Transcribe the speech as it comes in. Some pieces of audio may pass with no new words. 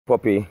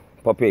Puppy,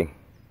 puppy,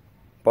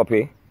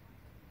 puppy,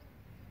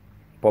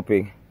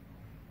 puppy.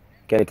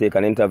 Can you take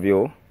an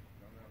interview?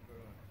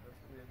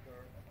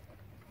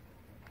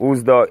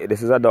 Whose dog?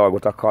 This is a dog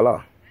with a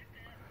collar.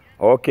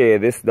 Okay,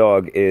 this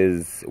dog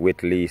is with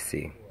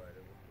Lisi.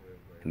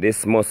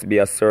 This must be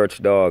a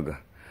search dog.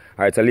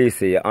 Alright, so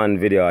Lisi, you're on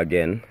video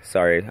again.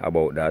 Sorry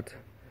about that.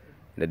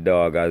 The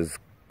dog has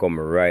come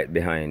right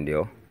behind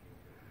you.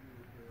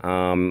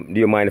 Do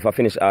you mind if I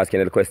finish asking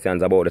you the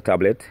questions about the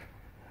tablet?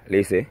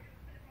 Lisi?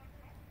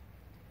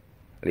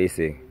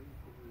 Lisi.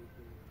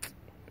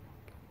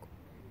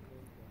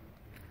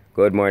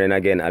 Good morning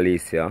again,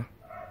 Alicia.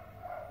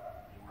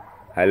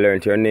 I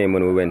learned your name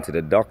when we went to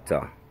the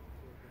doctor.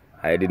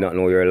 I did not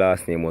know your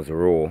last name was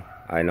Rowe.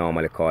 I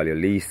normally call you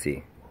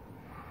Lisi.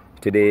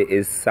 Today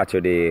is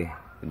Saturday,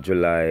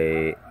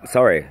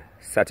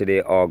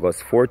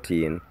 August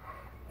 14,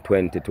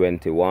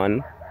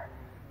 2021.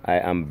 I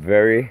am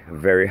very,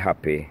 very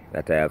happy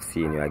that I have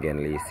seen you again,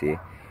 Lisi.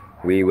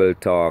 We will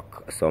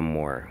talk some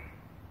more.